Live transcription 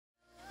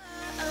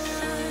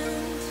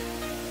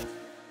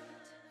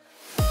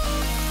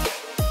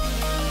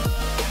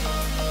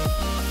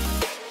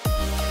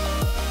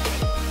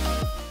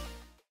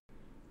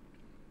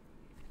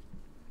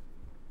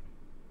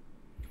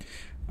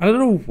I don't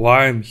know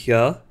why I'm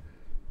here.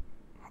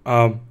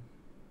 I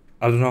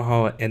don't know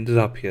how I ended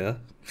up here.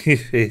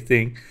 If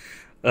anything.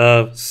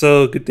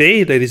 So good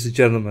day, ladies and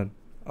gentlemen.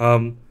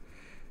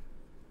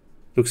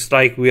 Looks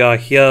like we are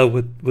here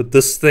with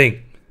this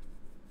thing,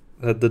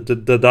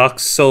 the Dark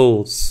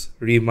Souls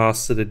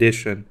Remastered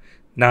Edition.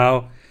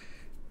 Now,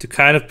 to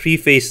kind of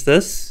preface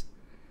this,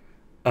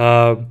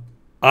 I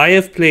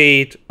have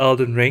played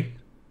Elden Ring,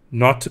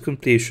 not to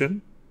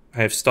completion.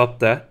 I have stopped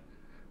that.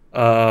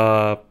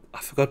 I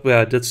forgot where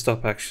I did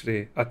stop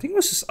actually. I think it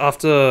was just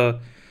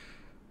after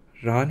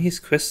Rani's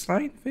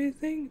questline, if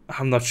anything.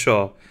 I'm not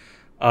sure.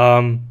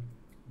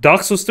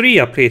 Dark Souls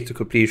 3 I played to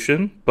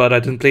completion, but I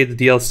didn't play the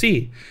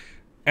DLC.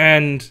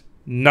 And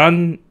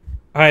none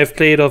I have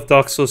played of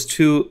Dark Souls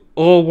 2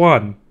 or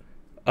 1.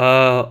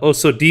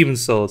 Also Demon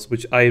Souls,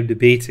 which I am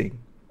debating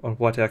on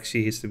what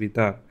actually is to be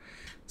done.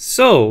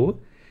 So,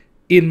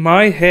 in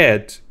my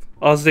head,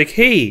 I was like,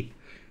 hey,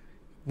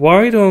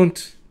 why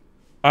don't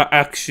I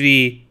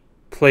actually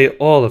play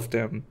all of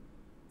them,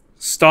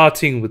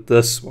 starting with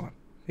this one,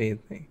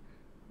 anything.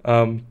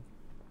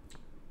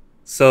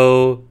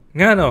 So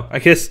yeah, no, I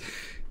guess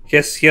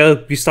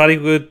here we're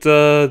starting with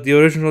the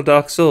original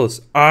Dark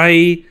Souls.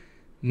 I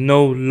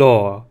know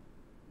lore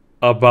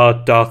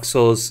about Dark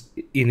Souls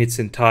in its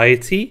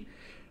entirety.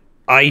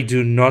 I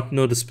do not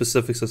know the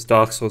specifics of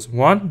Dark Souls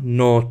 1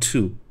 nor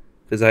 2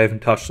 because I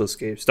haven't touched those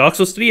games. Dark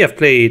Souls 3 I've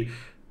played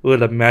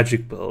with a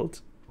magic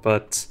build,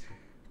 but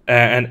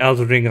and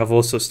Elden Ring I've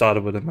also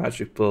started with a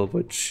magic build,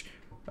 which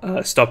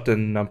stopped,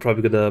 and I'm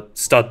probably gonna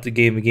start the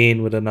game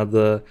again with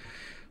another,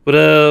 with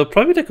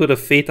a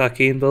Fate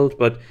Arcane build.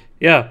 But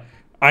yeah,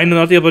 I know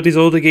nothing about these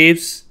older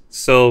games,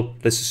 so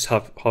let's just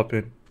hop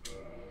in.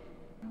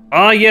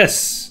 Ah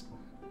yes,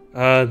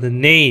 the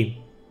name.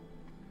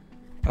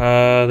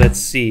 Let's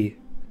see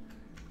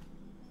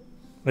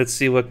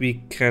what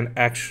we can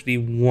actually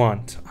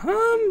want.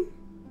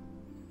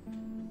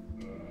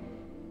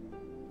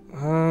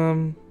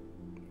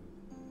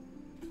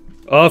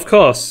 Of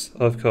course.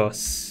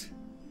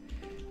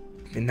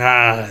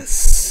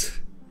 BINAAZZ.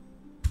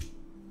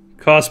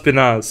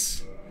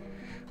 BINAAZZ.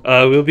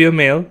 Will be a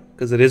male,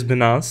 because it is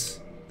BINAAZZ.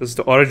 This is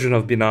the origin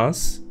of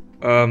BINAAZZ.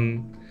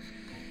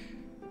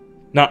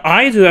 Now,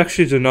 I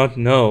actually do not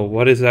know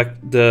what is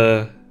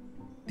the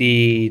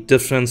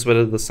difference,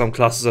 whether some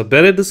classes are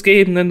better in this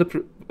game than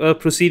the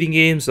preceding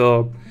games,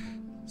 or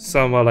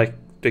some are like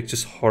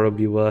just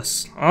horribly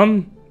worse.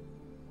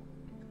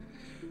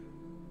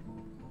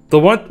 The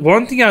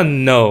one thing I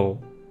know,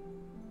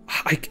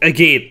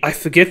 I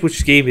forget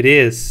which game it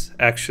is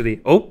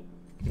actually. Oh,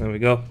 there we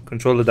go.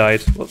 Controller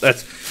died. Well,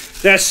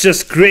 that's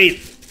just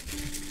great.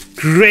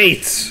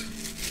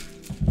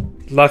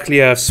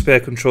 Luckily, I have spare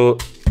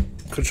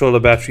controller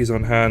batteries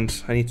on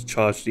hand. I need to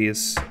charge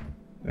these.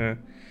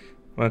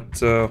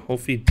 But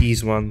hopefully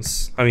these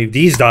ones. I mean, if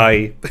these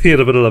die in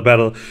the middle of the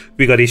battle,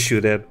 we got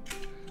issue then.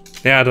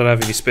 Yeah, I don't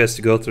have any space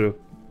to go through.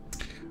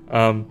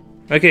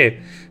 Okay,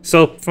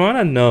 so from what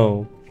I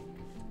know.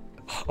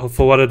 I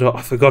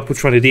forgot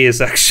which one it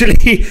is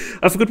actually.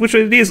 I forgot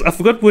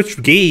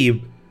which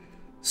game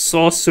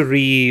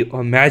sorcery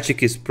or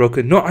magic is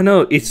broken. No, I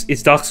know it's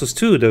Dark Souls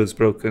 2 that was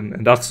broken,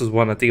 and Dark Souls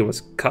 1 I think it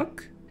was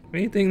cuck.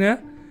 Anything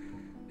there?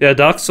 Yeah,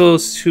 Dark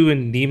Souls 2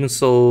 and Demon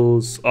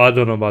Souls. Oh, I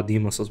don't know about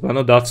Demon Souls, but I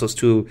know Dark Souls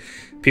 2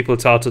 people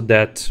touted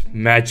that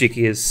magic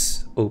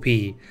is OP.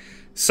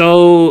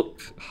 So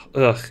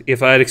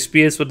if I had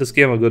experience with this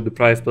game I'd go to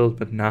Deprived build,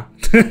 but nah.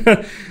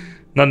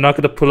 not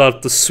gonna pull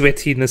out the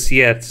sweatiness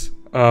yet.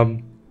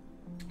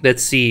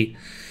 Let's see.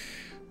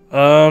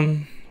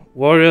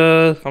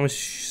 Warrior, how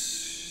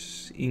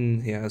much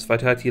in here? It's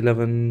Vitality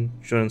 11,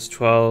 Endurance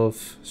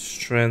 12,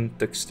 Strength,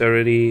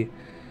 Dexterity,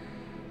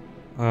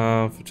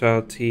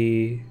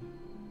 Vitality.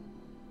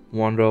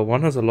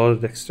 One has a lot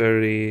of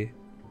Dexterity.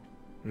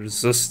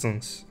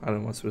 Resistance. I don't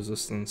know what's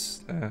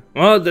resistance there.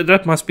 Well,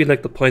 that must be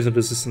like the poison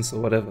resistance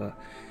or whatever.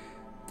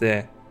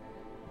 There.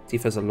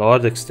 Thief has a lot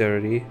of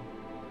Dexterity.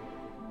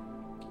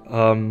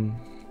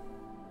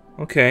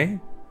 Okay.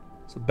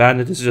 So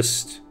Bandit is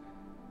just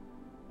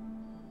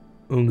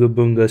Unga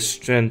Bunga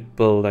strength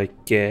build, I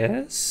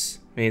guess.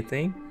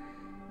 Anything.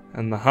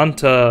 And the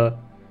Hunter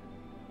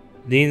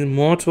needs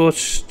more towards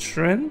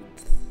strength.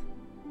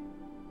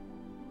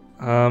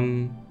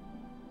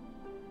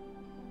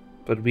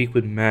 But weak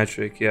with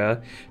magic,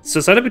 yeah. So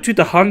it's either between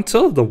the Hunter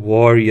or the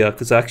Warrior,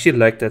 because I actually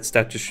like that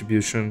stat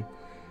distribution.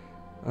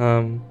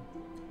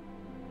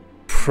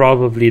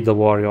 Probably the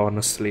Warrior,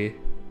 honestly.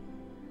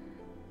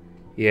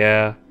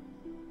 Yeah,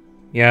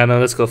 no,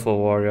 let's go for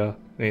Warrior.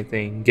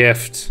 Anything.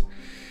 Gift.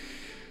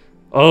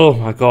 Oh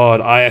my god,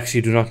 I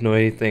actually do not know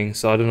anything,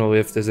 so I don't know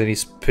if there's any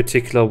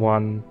particular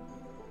one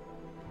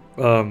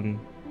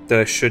that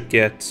I should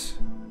get.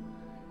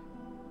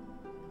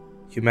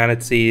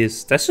 Humanity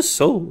is... that's just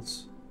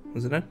souls,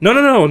 isn't it?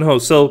 No.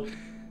 So,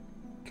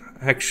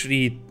 I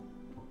actually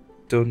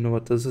don't know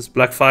what this is.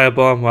 Black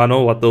Firebomb, I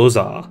know what those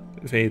are.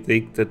 If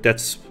anything,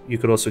 that's... you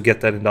could also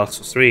get that in Dark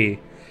Souls 3.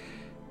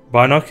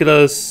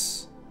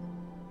 Binoculars...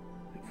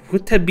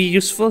 would that be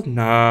useful?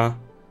 Nah.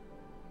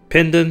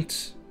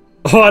 pendant.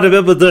 Oh, I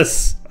remember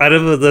this. I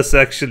remember this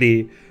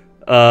actually.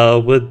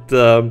 With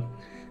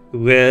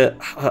where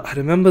I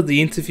remember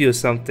the interview or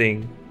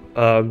something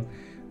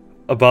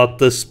about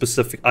this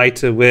specific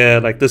item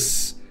where like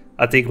this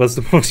I think was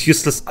the most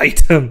useless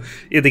item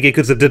in the game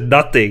because it did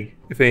nothing,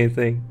 if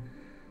anything.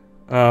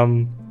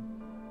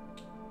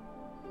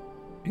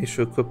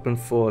 Issue equipment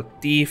for a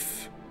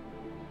thief.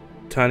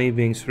 Tiny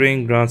Being's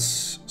ring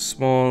grants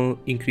small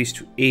increase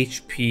to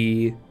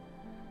HP.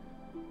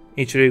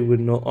 Ring with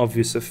no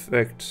obvious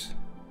effect.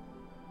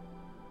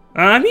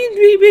 I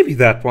mean, maybe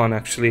that one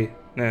actually.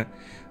 Yeah.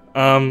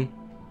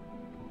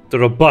 The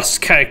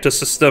robust character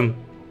system.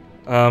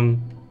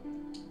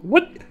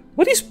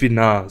 What is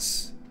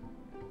BINAAZZ?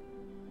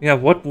 Yeah,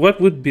 what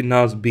would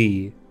BINAAZZ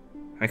be,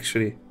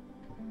 actually?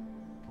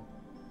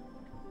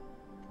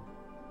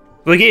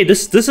 But again,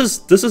 this is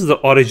the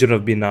origin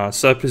of BINAAZZ,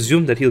 so I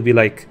presume that he'll be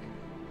like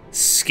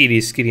skinny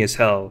as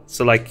hell.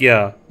 So like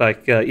yeah,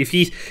 like if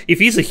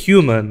he's a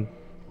human,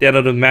 then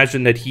I'd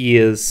imagine that he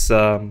is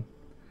how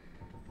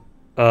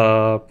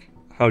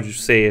would you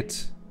say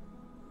it?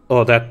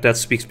 Oh, that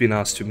speaks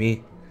BINAAZZ to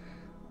me.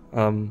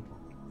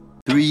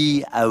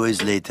 3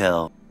 hours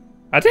later.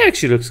 I think it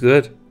actually looks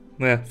good.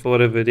 Yeah, for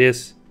whatever it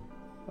is.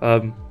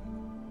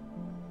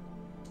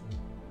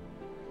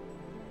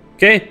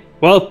 Okay,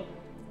 well,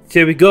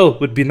 here we go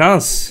with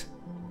BINAAZZ.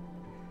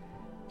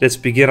 Let's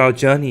begin our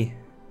journey.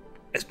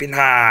 It's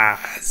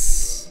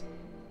BINAAZZ.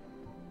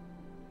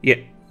 Yeah,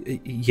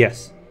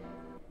 yes.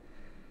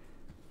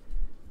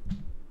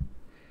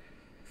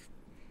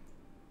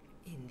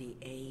 In the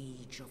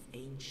age of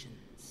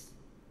ancients,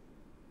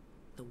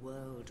 the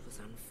world was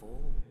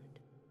unformed,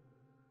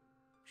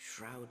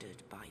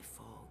 shrouded by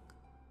fog.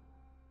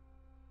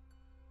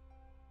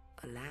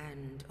 A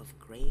land of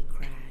grey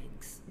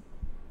crags,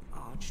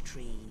 arch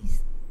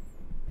trees,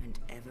 and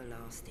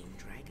everlasting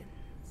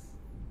dragons.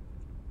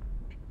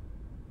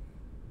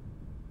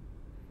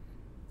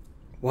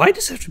 Why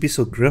does it have to be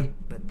so grim?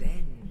 But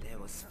then there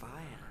was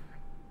fire,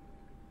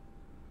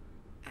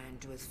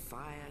 and with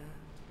fire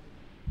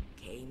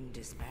came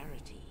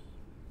disparity.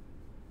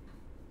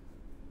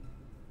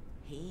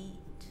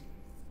 Heat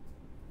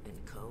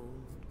and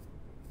cold,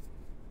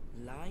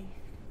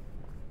 life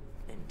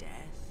and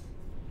death,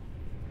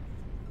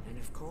 and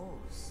of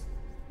course,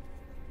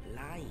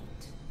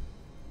 light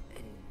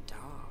and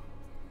dark.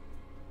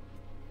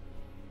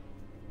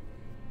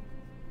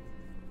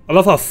 I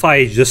love how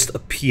fire just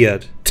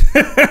appeared.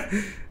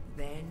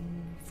 Then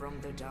from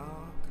the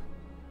dark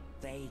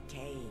they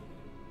came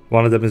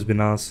One of them is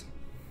BINAAZZ.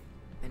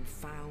 and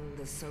found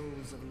the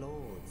souls of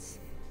lords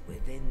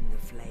within the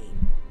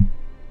flame.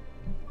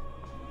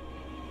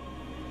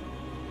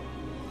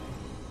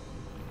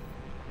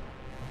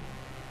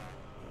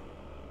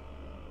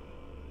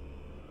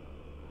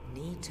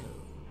 Nito,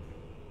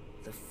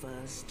 the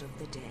first of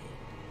the dead.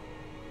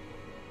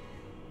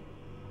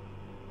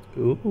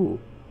 Ooh.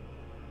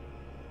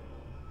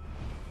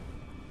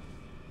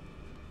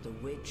 The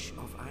Witch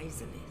of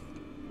Izalith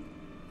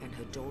and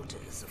her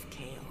daughters of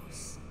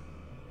Chaos.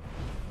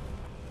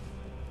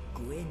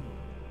 Gwyn,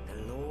 the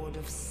Lord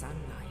of Sunlight.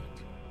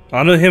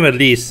 I know him at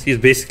least. He's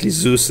basically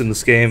Zeus in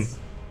this game.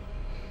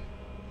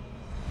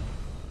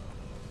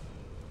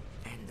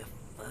 And the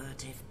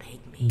furtive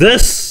pygmy.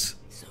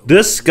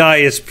 This guy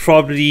is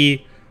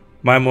probably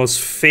my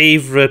most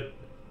favorite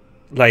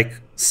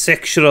like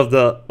section of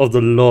the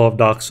lore of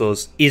Dark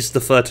Souls is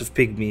the furtive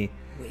pygmy.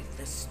 With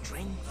the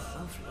strength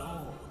of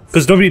lords.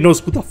 Because nobody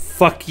knows who the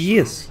fuck he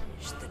is.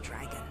 The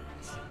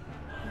dragons.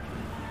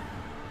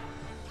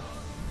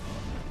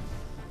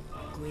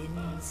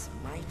 Gwyn's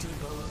mighty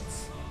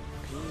bolts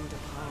peeled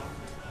apart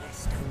their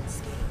stone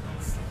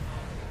scales.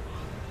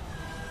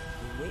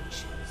 The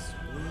witches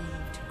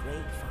weaved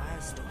great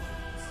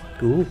firestorms.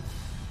 Ooh.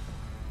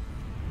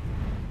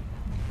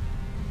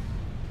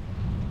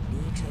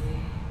 Nito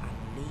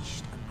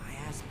unleashed a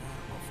miasma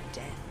of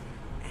death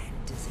and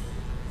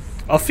disease.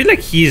 I feel like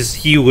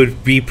he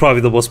would be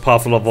probably the most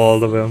powerful of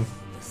all of them.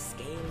 The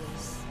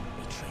scaleless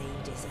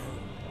betrayed his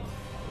own,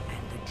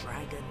 and the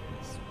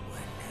dragons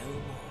were no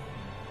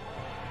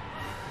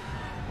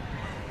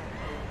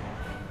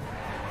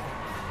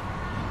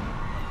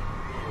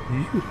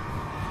more.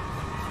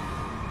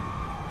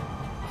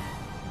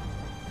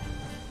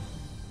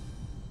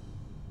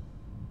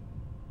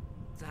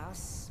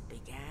 Thus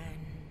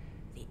began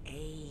the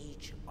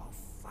Age of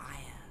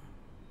Fire.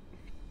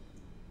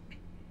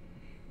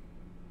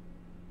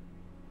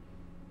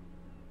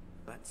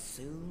 But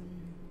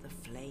soon the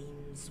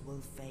flames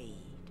will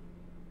fade,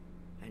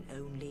 and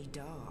only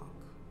dark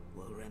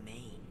will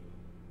remain.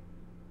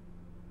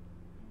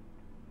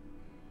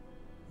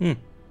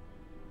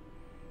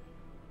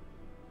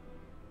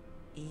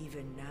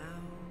 Even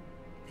now,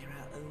 there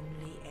are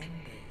only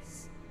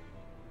embers,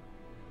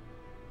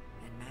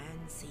 and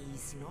man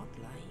sees not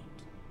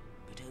light,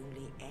 but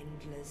only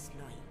endless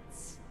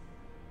nights.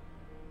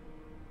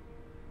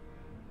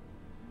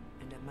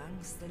 And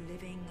amongst the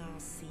living are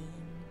seen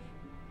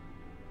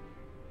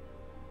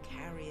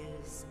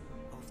carriers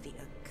of the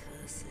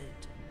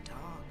accursed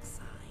dark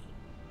side.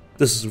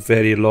 This is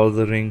very Lord of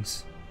the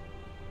Rings.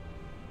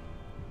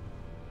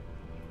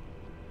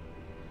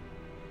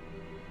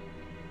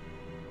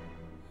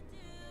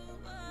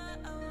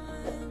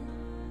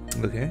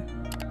 Okay.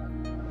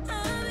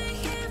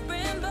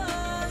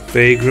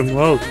 Very grim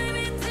world.